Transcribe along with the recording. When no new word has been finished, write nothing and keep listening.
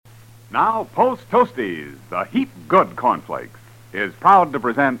Now, Post Toasties, the heap good cornflakes, is proud to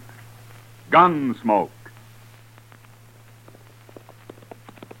present Gunsmoke.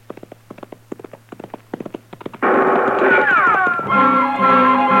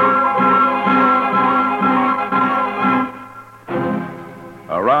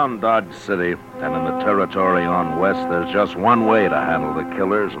 Around Dodge City and in the territory on west, there's just one way to handle the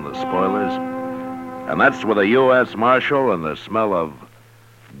killers and the spoilers, and that's with a U.S. Marshal and the smell of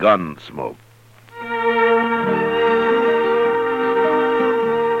gun smoke.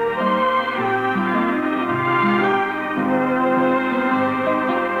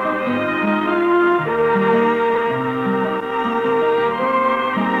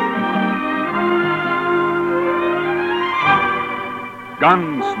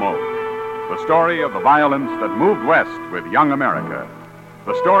 Gunsmoke, the story of the violence that moved west with young America.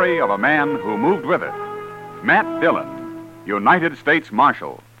 The story of a man who moved with it. Matt Dillon, United States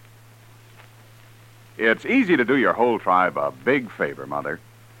Marshal. It's easy to do your whole tribe a big favor, Mother.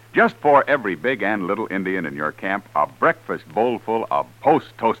 Just pour every big and little Indian in your camp a breakfast bowlful of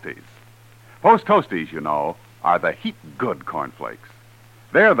Post Toasties. Post Toasties, you know, are the heap good cornflakes.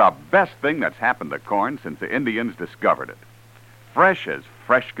 They're the best thing that's happened to corn since the Indians discovered it. Fresh as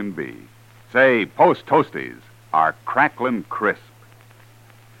fresh can be. Say, Post Toasties are cracklin' crisp.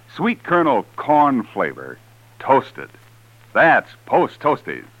 Sweet kernel corn flavor, toasted. That's Post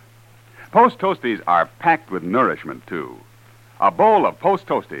Toasties. Post Toasties are packed with nourishment, too. A bowl of Post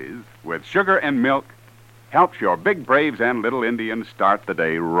Toasties with sugar and milk helps your big braves and little Indians start the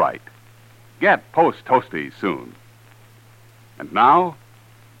day right. Get Post Toasties soon. And now,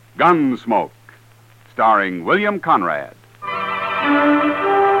 Gunsmoke, starring William Conrad.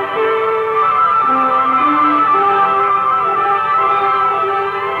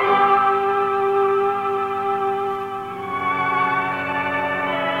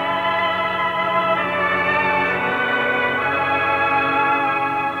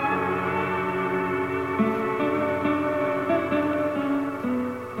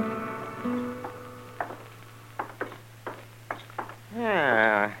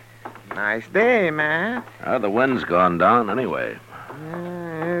 Nice day, Matt. The wind's gone down anyway.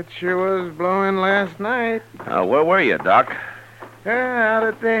 It sure was blowing last night. Where were you, Doc? Out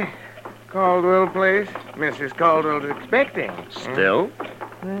at the Caldwell place. Mrs. Caldwell's expecting. Still?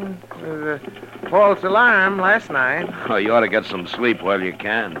 There was a false alarm last night. Oh, you ought to get some sleep while you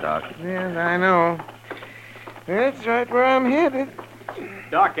can, Doc. Yes, I know. That's right where I'm headed.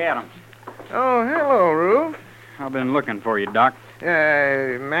 Doc Adams. Oh, hello, Roof. I've been looking for you, Doc.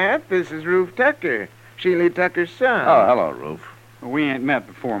 Matt, this is Roof Tucker, Sheely Tucker's son. Oh, hello, Roof. We ain't met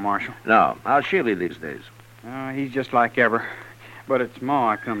before, Marshal. No. How's Sheely these days? He's just like ever. But it's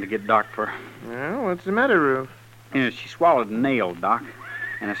Ma I come to get Doc for. Well, what's the matter, Roof? She swallowed a nail, Doc,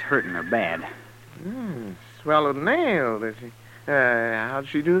 and it's hurting her bad. Swallowed a nail, did she? How'd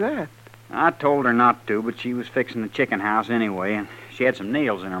she do that? I told her not to, but she was fixing the chicken house anyway, and she had some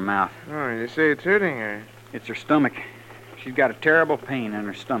nails in her mouth. Oh, you say it's hurting her? It's her stomach. She's got a terrible pain in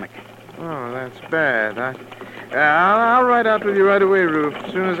her stomach. Oh, that's bad. I'll ride out with you right away, Roof.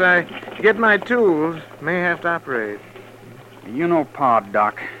 As soon as I get my tools, may have to operate. You know Pa,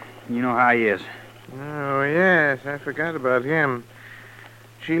 Doc. You know how he is. Oh, yes, I forgot about him.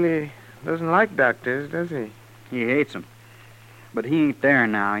 Sheely doesn't like doctors, does he? He hates them. But he ain't there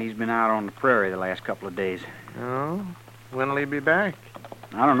now. He's been out on the prairie the last couple of days. Oh? When'll he be back?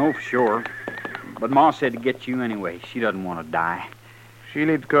 I don't know for sure. But Ma said to get you anyway. She doesn't want to die.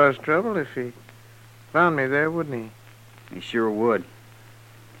 Sheely'd cause trouble if he found me there, wouldn't he? He sure would.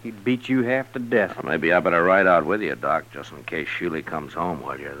 He'd beat you half to death. Well, maybe I better ride out with you, Doc, just in case Sheely comes home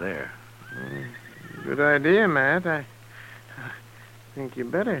while you're there. Good idea, Matt. I think you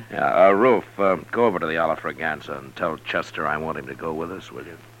better. Yeah, Roof, go over to the Olafraganza and tell Chester I want him to go with us, will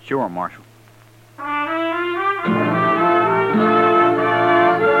you? Sure, Marshal.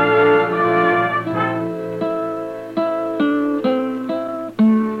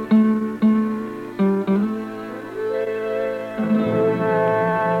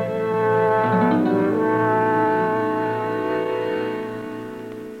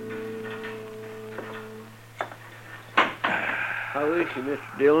 How is she,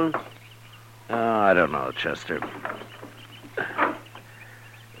 Mr. Dillon? I don't know, Chester.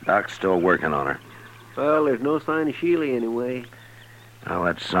 Doc's still working on her. Well, there's no sign of Sheely anyway. Well,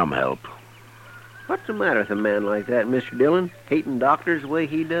 that's some help. What's the matter with a man like that, Mr. Dillon? Hating doctors the way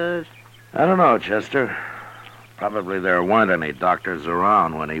he does? I don't know, Chester. Probably there weren't any doctors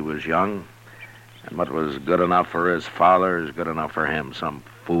around when he was young. And what was good enough for his father is good enough for him. Some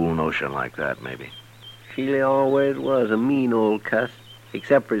fool notion like that, maybe. Sheely always was a mean old cuss.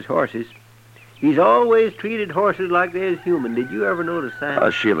 except for his horses. He's always treated horses like they're human. Did you ever notice that?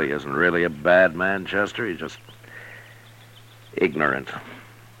 Sheely isn't really a bad man, Chester. He's just ignorant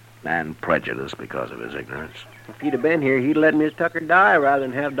and prejudiced because of his ignorance. If he'd have been here, he'd let Miss Tucker die rather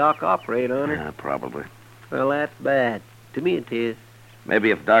than have Doc operate on her. Yeah, probably. Well, that's bad. To me, it is.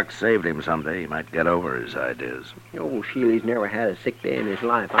 Maybe if Doc saved him someday, he might get over his ideas. Old Sheely's never had a sick day in his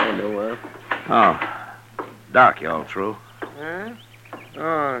life I know of. Oh, Doc, you all through? Huh?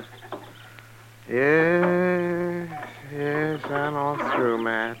 Oh, yes, I'm all through,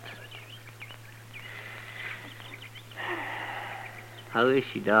 Matt. How is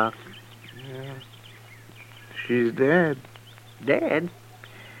she, Doc? Yeah. She's dead. Dead?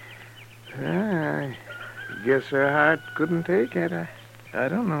 I guess her heart couldn't take it. I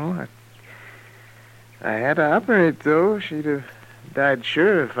don't know. I had to operate, though. She'd have died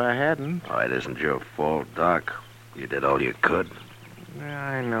sure if I hadn't. Oh, it isn't your fault, Doc. You did all you could.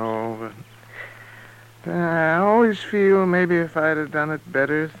 I know, but I always feel maybe if I'd have done it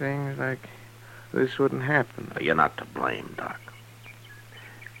better, things like this wouldn't happen. You're not to blame, Doc.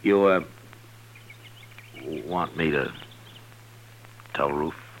 You, want me to tell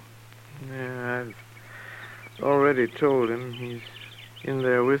Roof? Yeah, I've already told him. He's in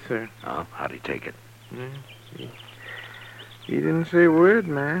there with her. Oh, how'd he take it? Yeah, he didn't say a word,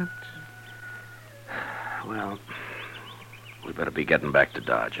 Matt. Well, we better be getting back to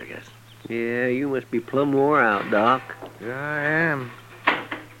Dodge, I guess. Yeah, you must be plumb wore out, Doc. Yeah, I am.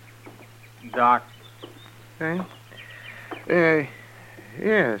 Doc, Hey?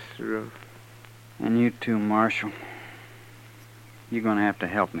 Yes, Ruth. and you too, Marshal. You're going to have to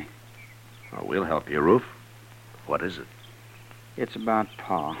help me. Well, we'll help you, Roof. What is it? It's about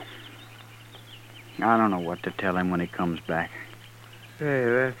Pa. I don't know what to tell him when he comes back. Hey,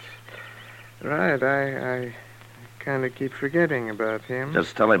 that's right. I kind of keep forgetting about him.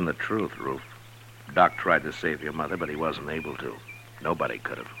 Just tell him the truth, Roof. Doc tried to save your mother, but he wasn't able to. Nobody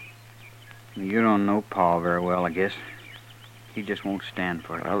could have. You don't know Pa very well, I guess. He just won't stand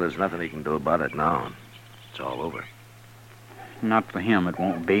for it. Well, there's nothing he can do about it now. It's all over. Not for him, it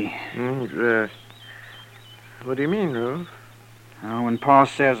won't be. What do you mean, Ruth? When Pa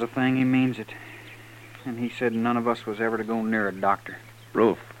says a thing, he means it. And he said none of us was ever to go near a doctor.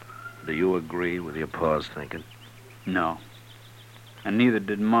 Roof, do you agree with your pa's thinking? No. And neither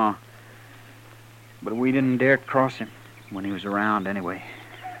did Ma. But we didn't dare cross him when he was around anyway.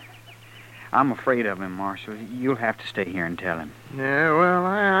 I'm afraid of him, Marshal. You'll have to stay here and tell him. Yeah, well,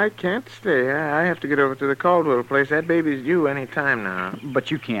 I can't stay. I have to get over to the Caldwell place. That baby's due any time now.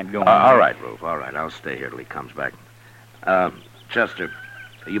 But you can't go. All right, Roof, all right. I'll stay here till he comes back. Chester,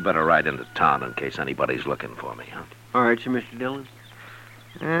 you better ride into town in case anybody's looking for me, huh? All right, sir, Mr. Dillon.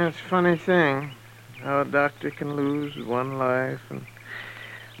 Yeah, it's a funny thing how a doctor can lose one life and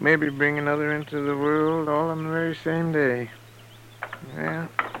maybe bring another into the world all on the very same day. Yeah.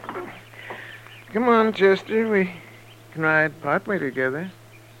 Come on, Chester. We can ride partway together.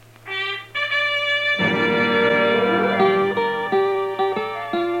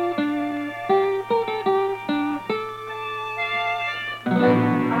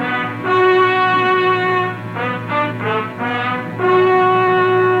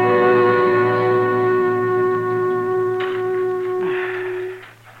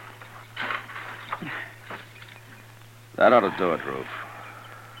 That ought to do it, Roof.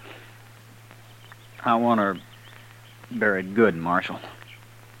 I want her buried good, Marshal.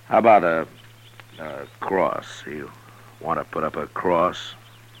 How about a cross? You want to put up a cross?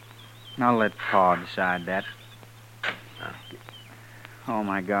 I'll let Pa decide that. Oh,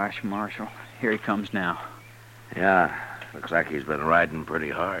 my gosh, Marshal. Here he comes now. Yeah, looks like he's been riding pretty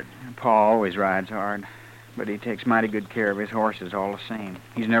hard. Pa always rides hard, but he takes mighty good care of his horses all the same.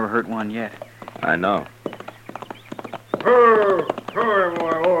 He's never hurt one yet. I know. Oh,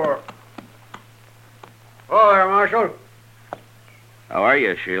 boy. Oh, there, Marshal. How are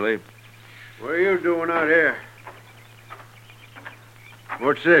you, Sheely? What are you doing out here?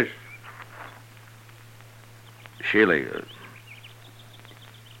 What's this? Sheely,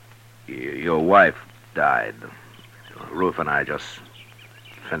 your wife died. Roof and I just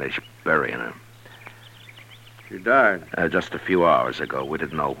finished burying her. She died. Just a few hours ago. We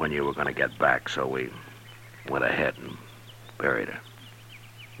didn't know when you were going to get back, so we went ahead and buried her.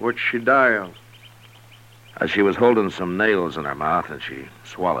 What'd she die of? She was holding some nails in her mouth, and she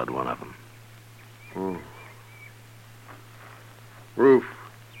swallowed one of them. Oh. Roof,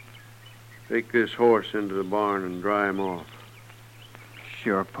 take this horse into the barn and dry him off.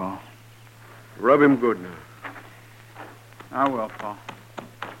 Sure, Pa. Rub him good now. I will, Pa.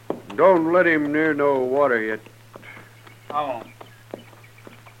 Don't let him near no water yet. I won't.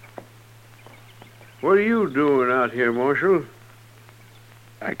 What are you doing out here, Marshal?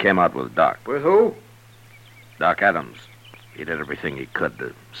 I came out with Doc. With who? Doc Adams. He did everything he could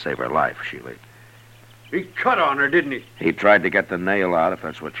to save her life, Sheila. He cut on her, didn't he? He tried to get the nail out, if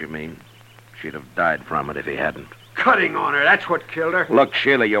that's what you mean. She'd have died from it if he hadn't. Cutting on her, that's what killed her. Look,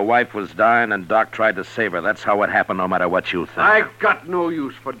 Sheila, your wife was dying and Doc tried to save her. That's how it happened, no matter what you think. I got no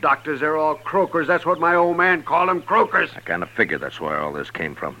use for doctors. They're all croakers. That's what my old man called them, croakers. I kind of figured that's where all this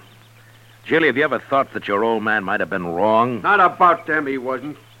came from. Sheila, have you ever thought that your old man might have been wrong? Not about them, he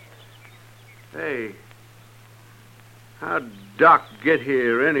wasn't. Hey, how'd Doc get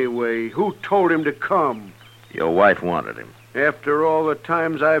here anyway? Who told him to come? Your wife wanted him. After all the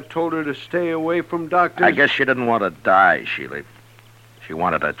times I've told her to stay away from doctors? I guess she didn't want to die, Sheila. She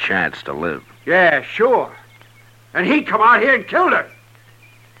wanted a chance to live. Yeah, sure. And he come out here and killed her.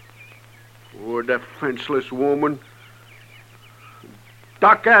 Poor defenseless woman.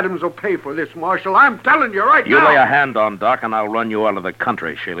 Doc Adams will pay for this, Marshal. I'm telling you right now. You lay a hand on Doc and I'll run you out of the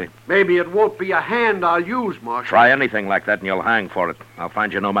country, Sheila. Maybe it won't be a hand I'll use, Marshal. Try anything like that and you'll hang for it. I'll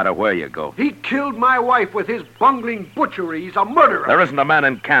find you no matter where you go. He killed my wife with his bungling butchery. He's a murderer. There isn't a man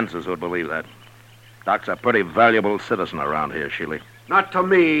in Kansas who'd believe that. Doc's a pretty valuable citizen around here, Sheila. Not to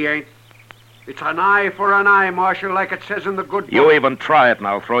me, he ain't. It's an eye for an eye, Marshal, like it says in the good book. You even try it and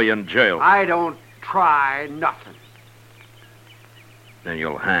I'll throw you in jail. I don't try nothing. Then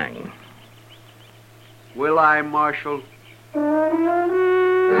you'll hang. Will I, Marshal?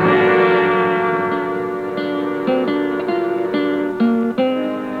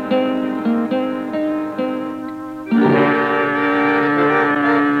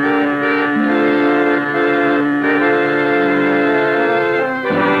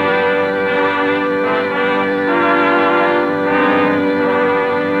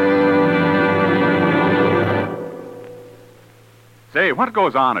 Say, what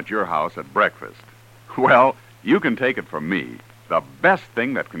goes on at your house at breakfast? Well, you can take it from me. The best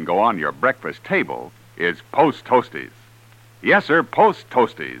thing that can go on your breakfast table is Post Toasties. Yes, sir, Post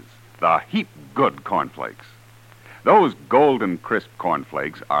Toasties, the heap good cornflakes. Those golden crisp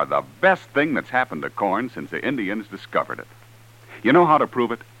cornflakes are the best thing that's happened to corn since the Indians discovered it. You know how to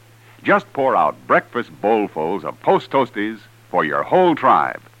prove it? Just pour out breakfast bowlfuls of Post Toasties for your whole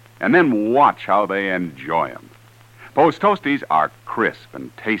tribe, and then watch how they enjoy 'em. Post Toasties are crisp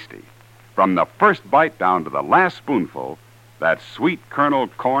and tasty. From the first bite down to the last spoonful, that sweet kernel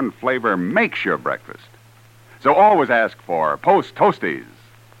corn flavor makes your breakfast. So always ask for Post Toasties,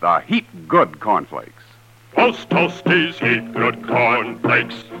 the heap good cornflakes. Post Toasties, heap good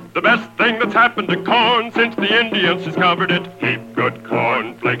cornflakes. The best thing that's happened to corn since the Indians discovered it. Heap good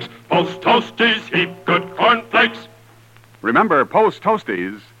cornflakes. Post Toasties, heap good cornflakes. Remember, Post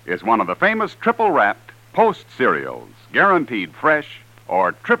Toasties is one of the famous triple-wrapped Post cereals, guaranteed fresh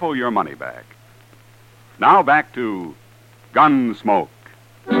or triple your money back. Now back to Gunsmoke.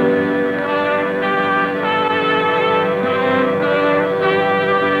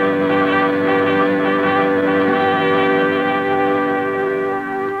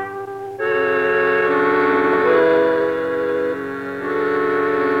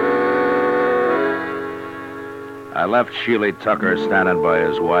 I left Sheely Tucker standing by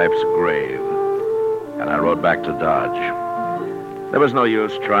his wife's grave, and I rode back to Dodge. There was no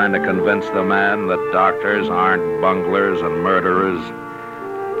use trying to convince the man that doctors aren't bunglers and murderers.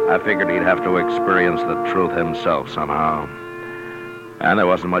 I figured he'd have to experience the truth himself somehow. And there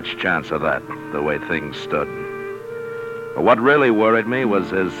wasn't much chance of that, the way things stood. But what really worried me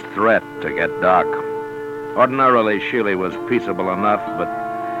was his threat to get Doc. Ordinarily, Sheely was peaceable enough,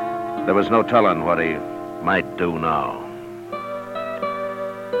 but there was no telling what he might do now.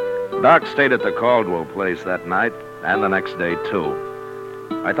 Doc stayed at the Caldwell place that night and the next day, too.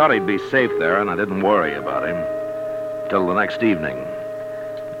 I thought he'd be safe there, and I didn't worry about him till the next evening.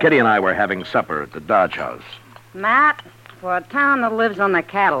 Kitty and I were having supper at the Dodge house. Matt, for a town that lives on the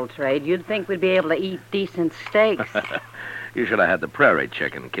cattle trade, you'd think we'd be able to eat decent steaks. You should have had the prairie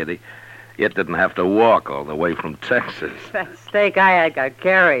chicken, Kitty. It didn't have to walk all the way from Texas. That steak I had got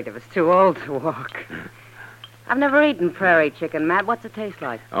carried. It was too old to walk. I've never eaten prairie chicken, Matt. What's it taste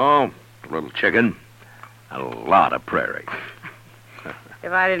like? Oh, a little chicken, a lot of prairie.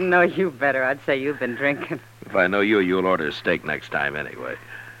 If I didn't know you better, I'd say you've been drinking. If I know you, you'll order steak next time anyway.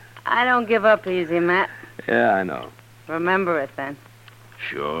 I don't give up easy, Matt. Yeah, I know. Remember it, then.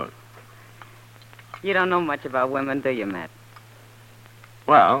 Sure. You don't know much about women, do you, Matt?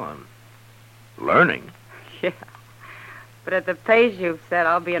 Well, I'm learning. Yeah. But at the pace you've set,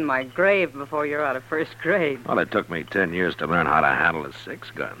 I'll be in my grave before you're out of first grade. Well, it took me 10 years to learn how to handle a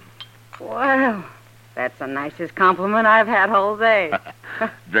 6-gun. Well, That's the nicest compliment I've had all day.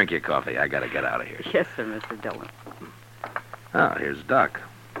 Drink your coffee. I gotta get out of here. Yes, sir, Mr. Dillon. Oh, here's Doc.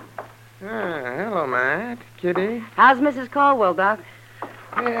 Hello, Matt. Kitty. How's Mrs. Caldwell, Doc?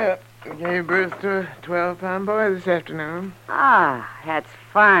 Yeah, gave birth to a 12-pound boy this afternoon. Ah, that's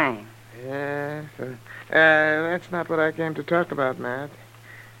fine. Yes. That's not what I came to talk about, Matt.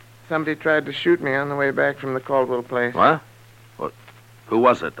 Somebody tried to shoot me on the way back from the Caldwell place. What? Who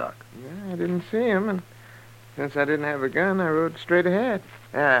was it, Doc? Yeah, I didn't see him, and since I didn't have a gun, I rode straight ahead.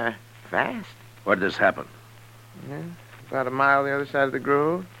 Fast. Where did this happen? Yeah, about a mile the other side of the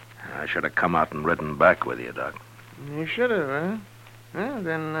grove. I should have come out and ridden back with you, Doc. You should have, huh? Well,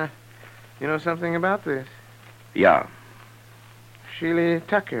 then, you know something about this. Yeah. Sheely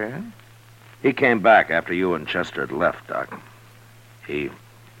Tucker, huh? He came back after you and Chester had left, Doc. He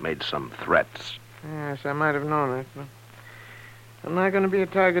made some threats. Yes, I might have known it. But I'm not going to be a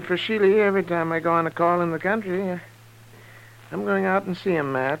target for Sheely every time I go on a call in the country. I'm going out and see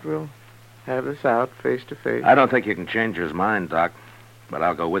him, Matt. We'll have this out face to face. I don't think you can change his mind, Doc, but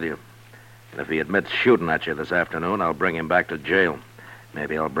I'll go with you. And if he admits shooting at you this afternoon, I'll bring him back to jail.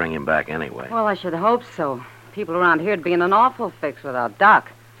 Maybe I'll bring him back anyway. Well, I should hope so. People around here'd be in an awful fix without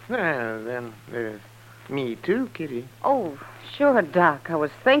Doc. Well, then there's me too, Kitty. Oh, sure, Doc. I was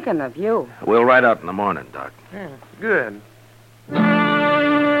thinking of you. We'll ride out in the morning, Doc. Yeah, good.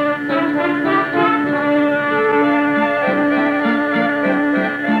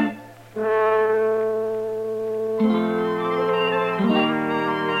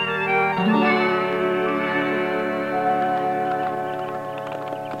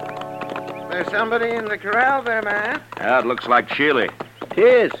 There's somebody in the corral there, man. Yeah, it looks like Sheely.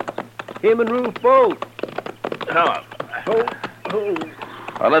 Tis. Him and Ruth both. Oh. Oh.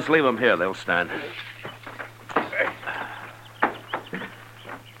 Well, let's leave them here. They'll stand.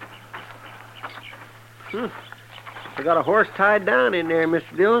 I got a horse tied down in there,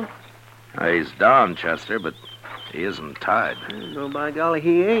 Mr. Dillon. He's down, Chester, but he isn't tied. No, by golly,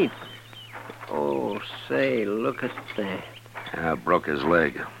 he ain't. Oh, say, look at that. Yeah, broke his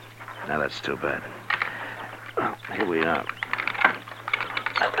leg. Now, that's too bad. Well, here we are.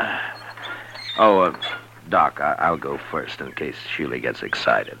 Doc, I'll go first in case Sheely gets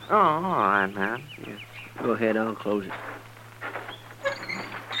excited. Oh, all right, man. Yeah. Go ahead, I'll close it.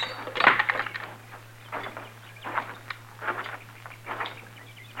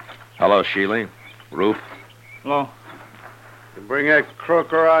 Hello, Sheely. Ruth. Hello. You bring that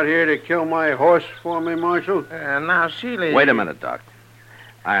croaker out here to kill my horse for me, Marshal? Now, Sheely... Wait a minute, Doc.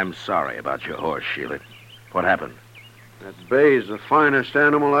 I'm sorry about your horse, Sheely. What happened? That bay's the finest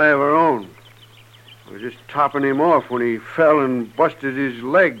animal I ever owned. I was just topping him off when he fell and busted his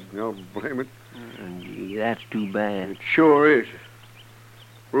leg. I'll blame it. Gee, that's too bad. It sure is.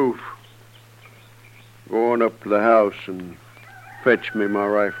 Ruth, go on up to the house and fetch me my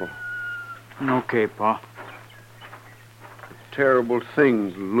rifle. Okay, Pa. Terrible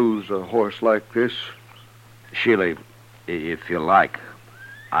thing to lose a horse like this. Sheely, if you like,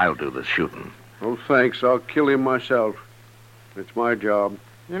 I'll do the shooting. Oh, thanks. I'll kill him myself. It's my job.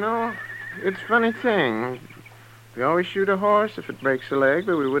 You know, it's a funny thing. We always shoot a horse if it breaks a leg,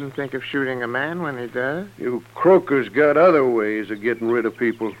 but we wouldn't think of shooting a man when he does. You croakers got other ways of getting rid of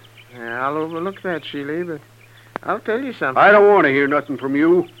people. Yeah, I'll overlook that, Sheely, but I'll tell you something. I don't want to hear nothing from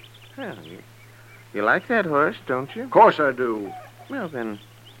you. Well, you like that horse, don't you? Of course I do. Well, then,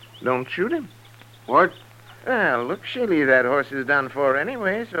 don't shoot him. What? Well, look, Sheely, that horse is done for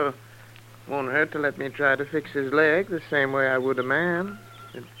anyway, so it won't hurt to let me try to fix his leg the same way I would a man.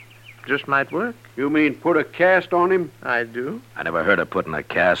 It just might work. You mean put a cast on him? I do. I never heard of putting a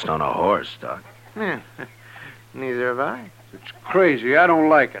cast on a horse, Doc. Yeah, neither have I. It's crazy. I don't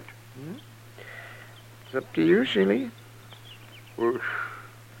like it. It's up to you, Sheely. Well,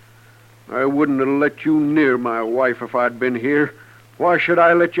 I wouldn't have let you near my wife if I'd been here. Why should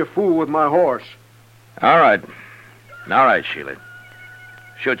I let you fool with my horse? All right, Sheely.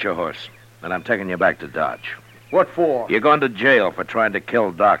 Shoot your horse, and I'm taking you back to Dodge. What for? You're going to jail for trying to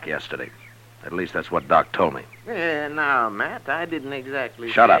kill Doc yesterday. At least that's what Doc told me. Yeah, now, Matt, I didn't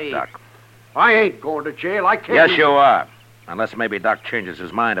exactly Shut up, say... Doc. I ain't going to jail. I can't... Yes, you are. Unless maybe Doc changes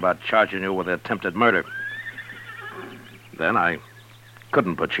his mind about charging you with attempted murder. Then I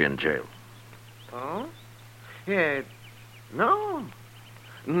couldn't put you in jail. Oh? Yeah, no.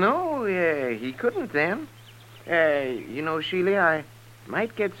 No, he couldn't then. You know, Sheely, I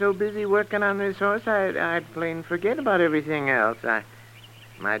might get so busy working on this horse, I'd plain forget about everything else. I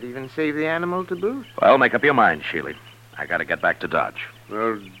might even save the animal to boot. Well, make up your mind, Sheely. I gotta get back to Dodge.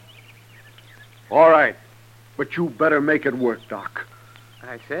 Well, all right. But you better make it work, Doc.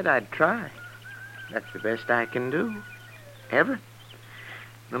 I said I'd try. That's the best I can do. Ever.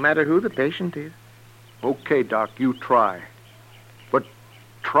 No matter who the patient is. Okay, Doc, you try. But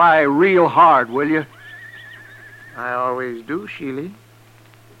try real hard, will you? I always do, Sheely.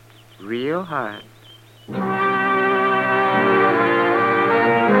 Real hard.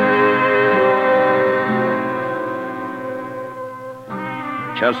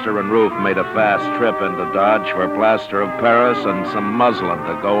 Chester and Ruth made a fast trip into Dodge for plaster of Paris and some muslin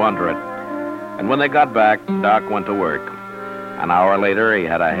to go under it. And when they got back, Doc went to work. An hour later, he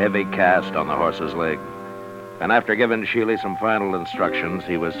had a heavy cast on the horse's leg. And after giving Sheely some final instructions,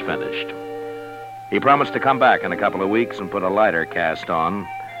 he was finished. He promised to come back in a couple of weeks and put a lighter cast on,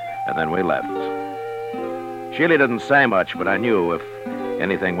 and then we left. Sheely didn't say much, but I knew if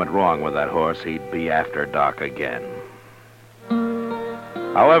anything went wrong with that horse, he'd be after Doc again.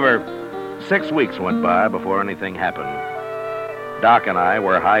 However, 6 weeks went by before anything happened. Doc and I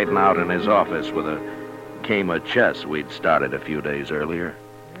were hiding out in his office with a game of chess we'd started a few days earlier.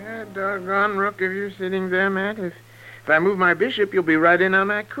 Yeah, doggone rook, if you're sitting there, Matt. If I move my bishop, you'll be right in on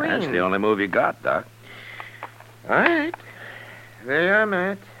that queen. That's the only move you got, Doc. All right. There you are,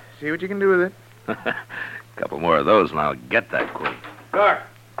 Matt. See what you can do with it. A couple more of those and I'll get that queen. Doc.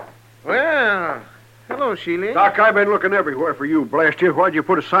 Well, hello, Sheely. Doc, I've been looking everywhere for you, blast you. Why'd you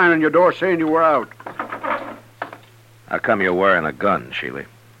put a sign on your door saying you were out? How come you're wearing a gun, Sheely?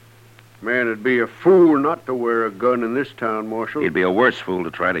 Man, it'd be a fool not to wear a gun in this town, Marshal. You'd be a worse fool to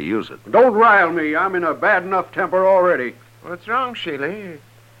try to use it. Don't rile me. I'm in a bad enough temper already. What's wrong, Sheely?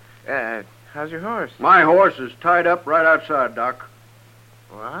 How's your horse? My horse is tied up right outside, Doc.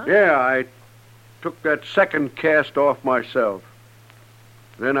 What? Yeah, I took that second cast off myself.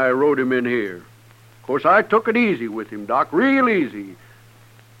 Then I rode him in here. Of course, I took it easy with him, Doc, real easy.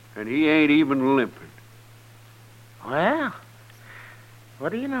 And he ain't even limping. Well,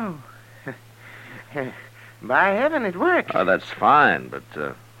 what do you know? By heaven, it works. Oh, that's fine, but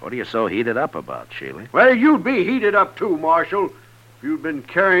what are you so heated up about, Sheely? Well, you'd be heated up too, Marshal. If you'd been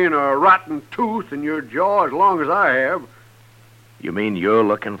carrying a rotten tooth in your jaw as long as I have. You mean you're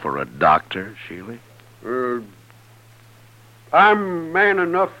looking for a doctor, Sheely? I'm man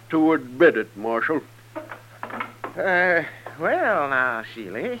enough to admit it, Marshal. Well, now,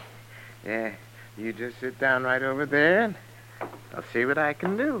 Sheely. You just sit down right over there, and I'll see what I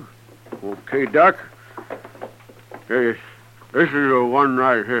can do. Okay, Doc. Hey, this is the one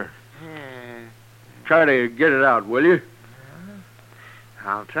right here. Try to get it out, will you?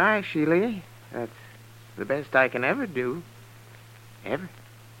 I'll try, Sheely. That's the best I can ever do. Ever.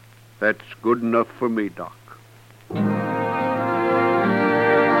 That's good enough for me, Doc.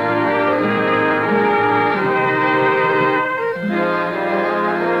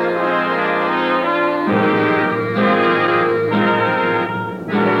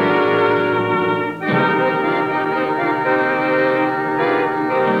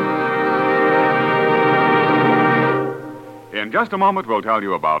 In just a moment, we'll tell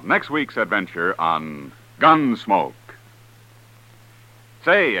you about next week's adventure on Gunsmoke.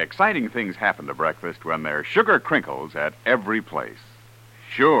 Say, exciting things happen to breakfast when there's sugar crinkles at every place.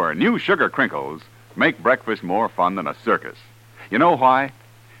 Sure, new sugar crinkles make breakfast more fun than a circus. You know why?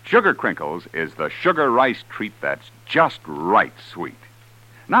 Sugar crinkles is the sugar rice treat that's just right sweet.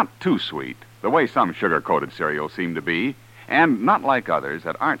 Not too sweet, the way some sugar-coated cereals seem to be, and not like others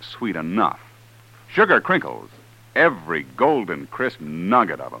that aren't sweet enough. Sugar crinkles, every golden crisp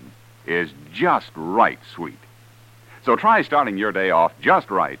nugget of them, is just right sweet. So try starting your day off just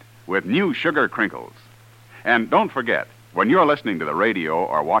right with new sugar crinkles. And don't forget, when you're listening to the radio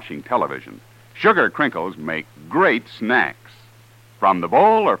or watching television, sugar crinkles make great snacks. From the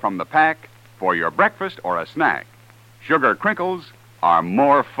bowl or from the pack, for your breakfast or a snack, sugar crinkles are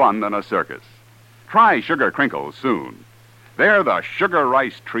more fun than a circus. Try sugar crinkles soon. They're the sugar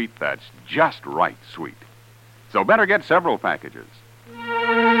rice treat that's just right sweet. So better get several packages.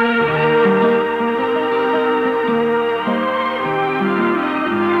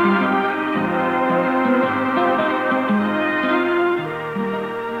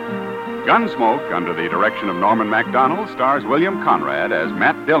 Gunsmoke, under the direction of Norman MacDonald, stars William Conrad as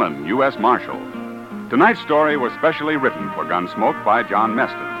Matt Dillon, U.S. Marshal. Tonight's story was specially written for Gunsmoke by John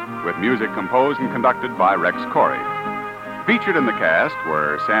Meston, with music composed and conducted by Rex Corey. Featured in the cast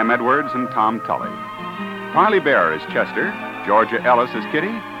were Sam Edwards and Tom Tully. Parley Bear is Chester, Georgia Ellis is Kitty,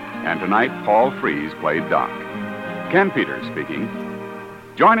 and tonight Paul Frees played Doc. Ken Peters speaking.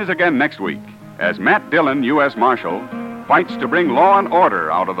 Join us again next week as Matt Dillon, U.S. Marshal, fights to bring law and order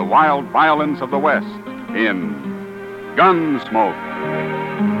out of the wild violence of the West in Gunsmoke.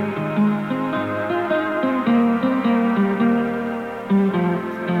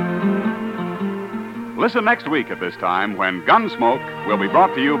 Listen next week at this time when Gunsmoke will be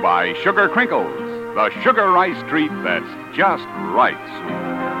brought to you by Sugar Crinkles, the sugar rice treat that's just right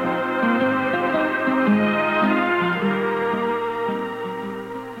sweet.